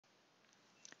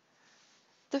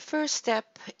The first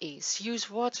step is use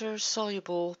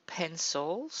water-soluble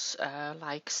pencils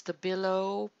like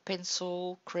Stabilo,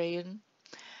 pencil, crayon.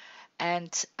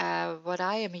 And what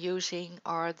I am using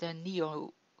are the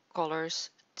Neo Colors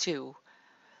 2.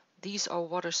 These are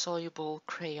water-soluble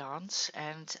crayons,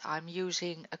 and I'm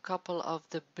using a couple of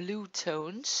the blue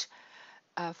tones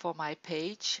for my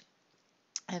page,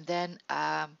 and then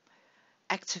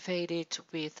activate it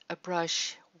with a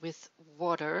brush with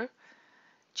water,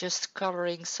 just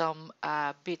coloring some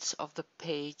bits of the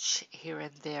page here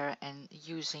and there and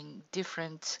using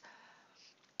different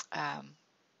um,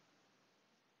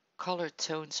 color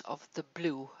tones of the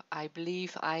blue. I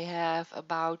believe I have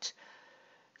about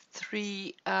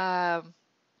 3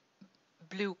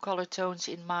 blue color tones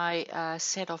in my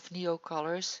set of Neo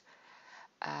colors,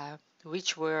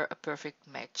 which were a perfect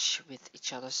match with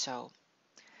each other. So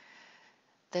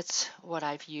that's what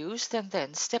I've used. And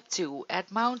then step 2,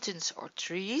 add mountains or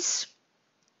trees.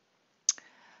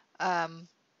 I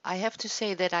have to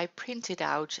say that I printed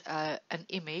out an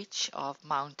image of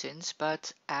mountains,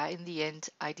 but in the end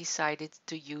I decided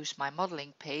to use my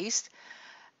modeling paste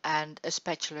and a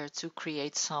spatula to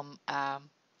create some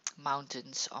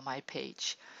mountains on my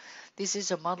page. This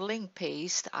is a modeling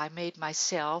paste I made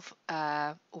myself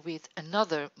with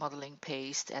another modeling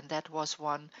paste, and that was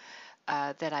one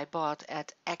that I bought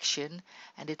at Action,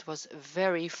 and it was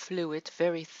very fluid,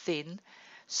 very thin.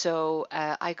 So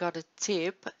I got a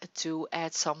tip to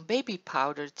add some baby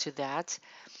powder to that,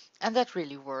 and that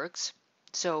really works.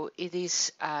 So it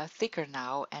is thicker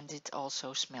now, and it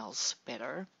also smells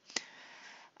better.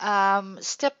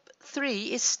 Step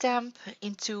 3 is stamp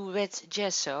into wet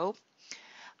gesso.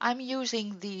 I'm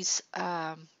using these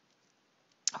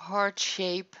heart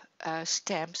shape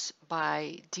stamps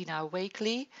by Dina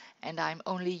Wakley, and I'm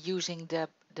only using the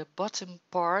bottom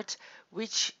part,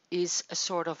 which is a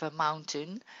sort of a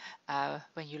mountain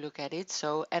when you look at it.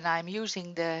 So, and I'm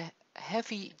using the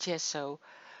heavy gesso.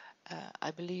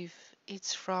 I believe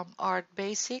it's from Art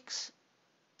Basics.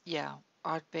 Yeah,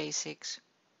 Art Basics.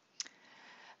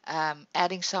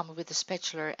 Adding some with the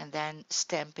spatula and then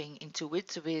stamping into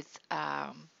it with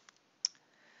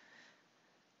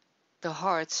the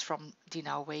hearts from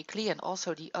Dina Wakley, and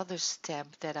also the other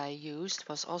stamp that I used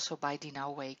was also by Dina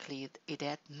Wakley. It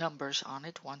had numbers on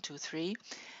it, 1, 2, 3.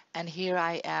 And here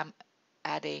I am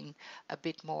adding a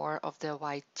bit more of the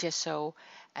white gesso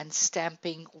and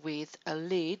stamping with a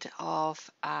lid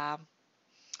of, I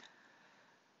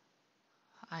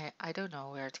don't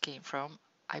know where it came from.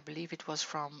 I believe it was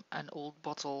from an old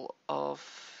bottle of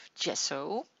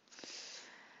gesso.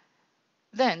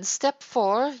 Then step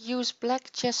 4, use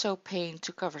black gesso paint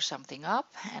to cover something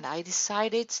up, and I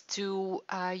decided to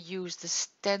use the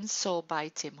stencil by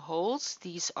Tim Holtz.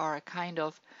 These are kind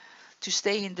of to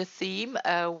stay in the theme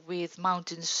with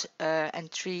mountains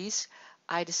and trees.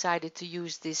 I decided to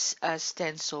use this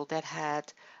stencil that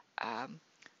had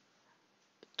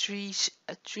trees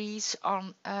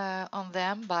on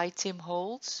them by Tim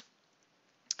Holtz,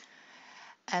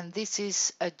 and this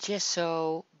is a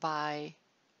gesso by,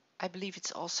 I believe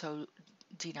it's also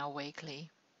Dina Wakley.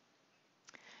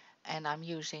 And I'm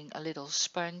using a little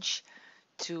sponge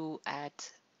to add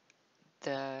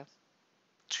the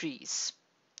trees.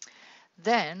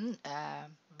 Then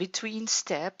between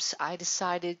steps I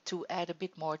decided to add a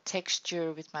bit more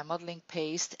texture with my modeling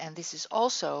paste, and this is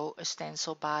also a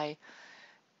stencil by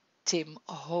Tim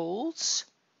Holtz.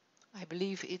 I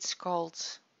believe it's called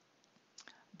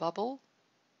Bubble.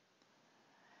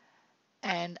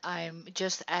 And I'm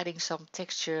just adding some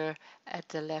texture at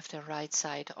the left and right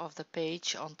side of the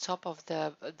page on top of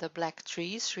the black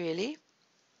trees, really.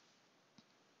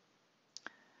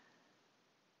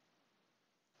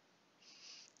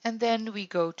 And then we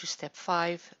go to step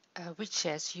 5, which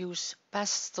says use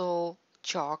pastel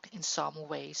chalk in some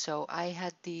way. So I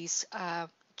had these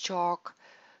chalk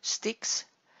sticks,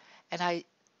 and I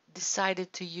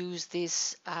decided to use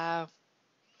this,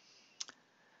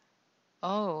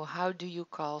 oh, how do you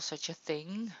call such a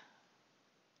thing?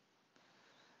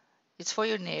 It's for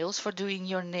your nails, for doing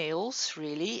your nails,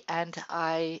 really. And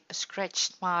I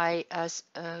scratched my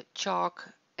chalk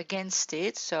against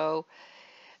it, so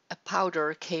a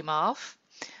powder came off.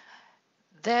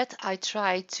 That I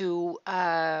tried to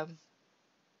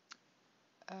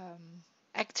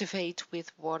activate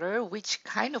with water, which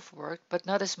kind of worked, but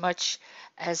not as much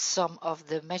as some of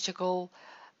the magical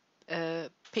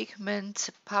pigment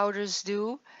powders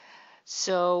do.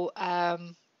 So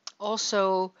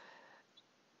also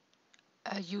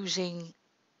using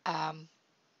a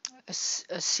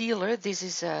sealer. This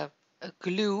is a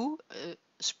glue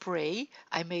spray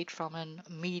I made from a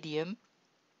medium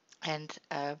and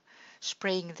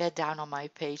spraying that down on my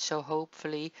page, so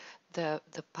hopefully the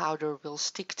powder will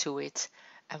stick to it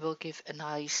and will give a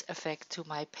nice effect to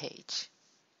my page.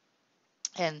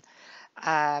 And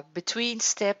between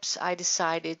steps I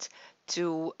decided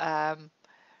to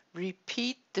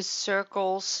repeat the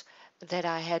circles that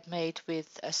I had made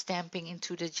with stamping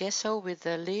into the gesso with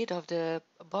the lid of the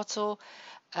bottle.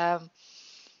 Um,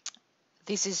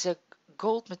 this is a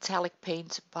gold metallic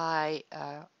paint by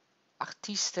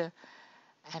Artiste,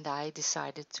 and I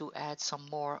decided to add some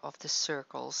more of the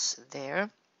circles there.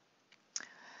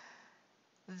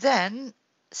 Then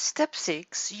step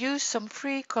 6, use some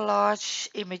free collage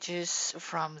images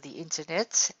from the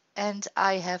internet, and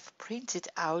I have printed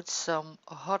out some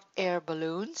hot air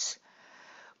balloons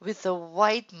with the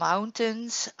white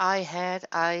mountains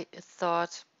I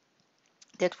thought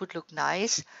that would look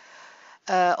nice.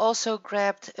 Also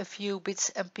grabbed a few bits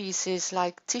and pieces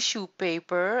like tissue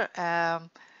paper, um,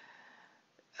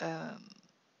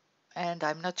 and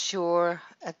I'm not sure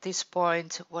at this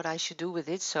point what I should do with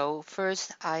it. So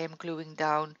first I am gluing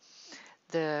down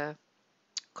the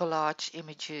collage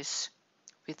images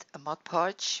with a Mod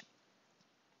Podge,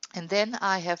 and then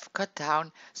I have cut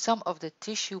down some of the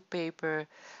tissue paper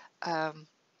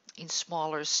in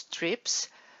smaller strips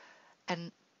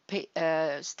and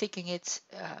sticking it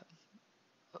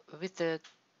with the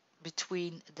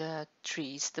between the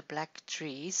trees, the black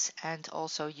trees, and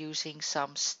also using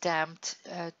some stamped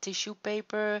tissue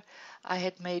paper I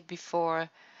had made before,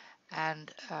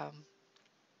 and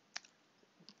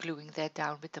gluing that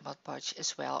down with the Mod Podge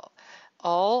as well.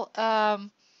 All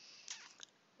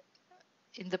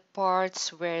in the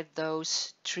parts where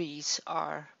those trees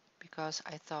are, because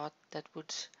I thought that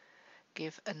would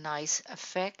give a nice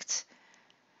effect.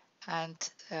 And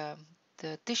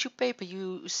the tissue paper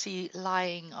you see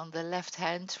lying on the left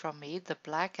hand from me, the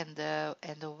black and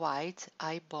the white,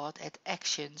 I bought at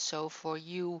Action. So for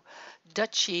you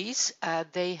Dutchies,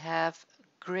 they have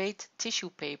great tissue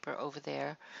paper over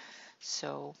there,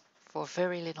 so for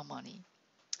very little money.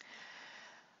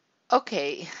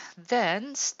 Okay,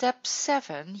 then step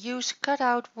 7, use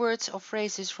cutout words or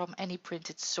phrases from any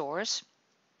printed source.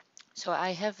 So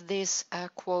I have this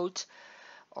quote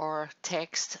or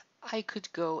text. I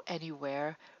could go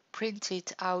anywhere, print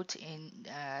it out in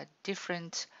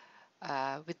different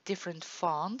with different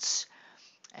fonts,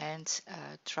 and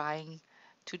trying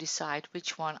to decide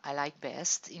which one I like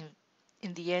best.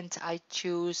 In the end, I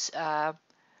choose a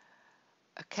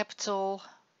capital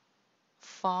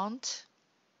font.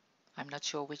 I'm not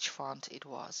sure which font it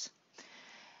was,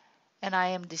 and I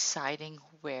am deciding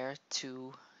where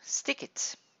to stick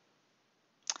it.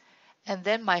 And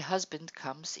then my husband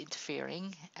comes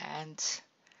interfering and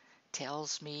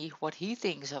tells me what he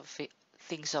thinks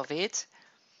of it.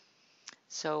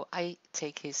 So I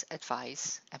take his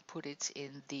advice and put it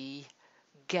in the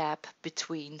gap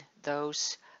between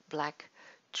those black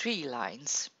tree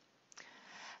lines,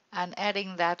 and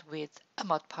adding that with a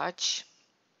Mod Podge.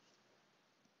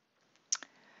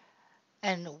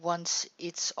 And once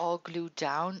it's all glued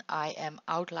down, I am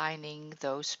outlining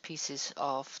those pieces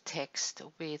of text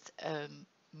with a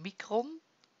Micron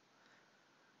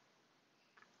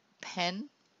pen.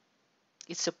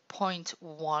 It's a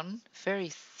 0.1, very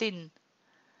thin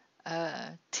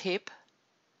tip.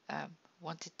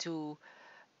 Wanted to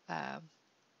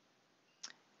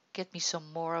get me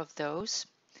some more of those.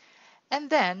 And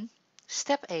then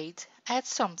step 8, add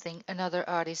something another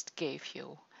artist gave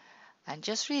you. And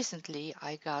just recently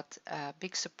I got a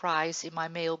big surprise in my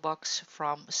mailbox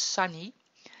from Sunny.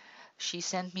 She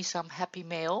sent me some happy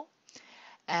mail,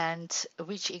 and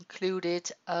which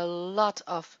included a lot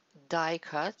of die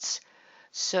cuts.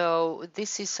 So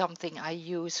this is something I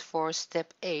use for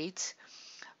step 8,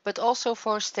 but also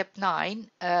for step 9,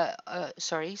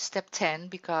 step 10,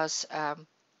 because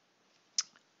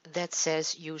that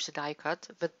says use a die cut.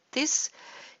 But this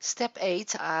step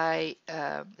 8, I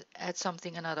add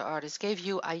something another artist gave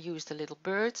you. I used a little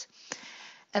bird.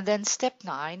 And then step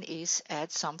 9 is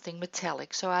add something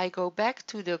metallic. So I go back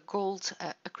to the gold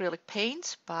acrylic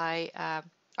paint by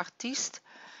Artiste.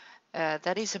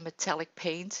 That is a metallic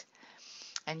paint,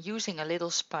 and using a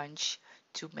little sponge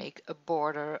to make a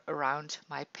border around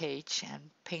my page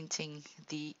and painting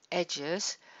the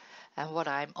edges. And what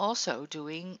I'm also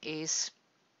doing is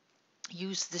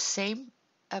use the same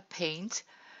paint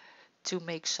to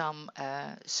make some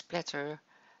splatter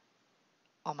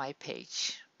on my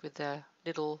page with a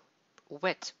little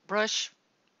wet brush,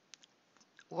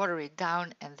 water it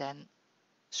down, and then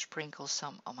sprinkle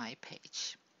some on my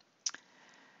page.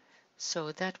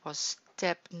 So that was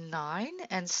step 9,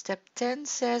 and step 10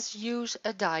 says use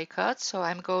a die cut. So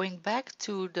I'm going back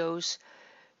to those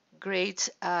great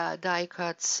die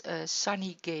cuts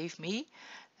Sunny gave me,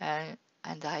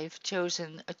 and I've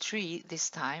chosen a tree this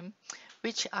time,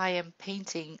 which I am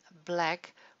painting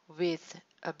black with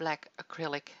a black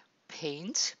acrylic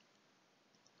paint.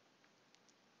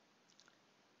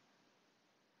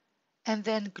 And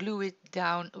then glue it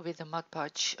down with a Mod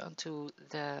Podge onto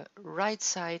the right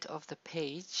side of the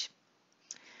page.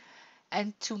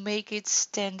 And to make it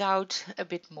stand out a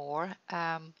bit more,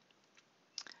 I'm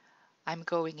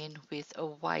going in with a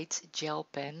white gel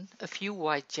pen, a few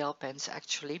white gel pens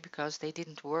actually, because they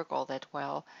didn't work all that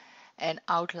well, and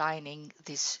outlining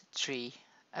this tree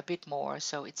a bit more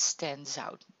so it stands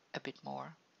out a bit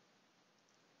more.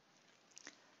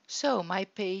 So my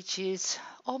page is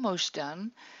almost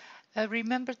done.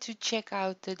 Remember to check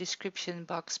out the description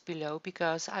box below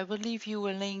because I will leave you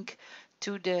a link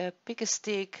to the Pick a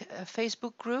Stick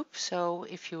Facebook group. So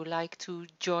if you like to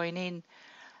join in,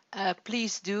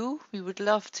 please do. We would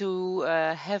love to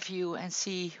have you and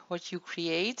see what you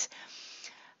create.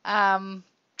 I'm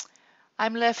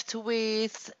left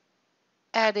with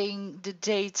adding the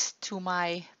date to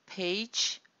my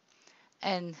page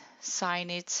and sign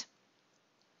it.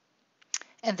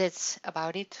 And that's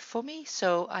about it for me.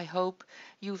 So I hope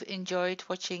you've enjoyed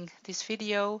watching this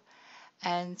video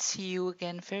and see you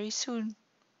again very soon.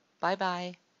 Bye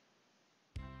bye.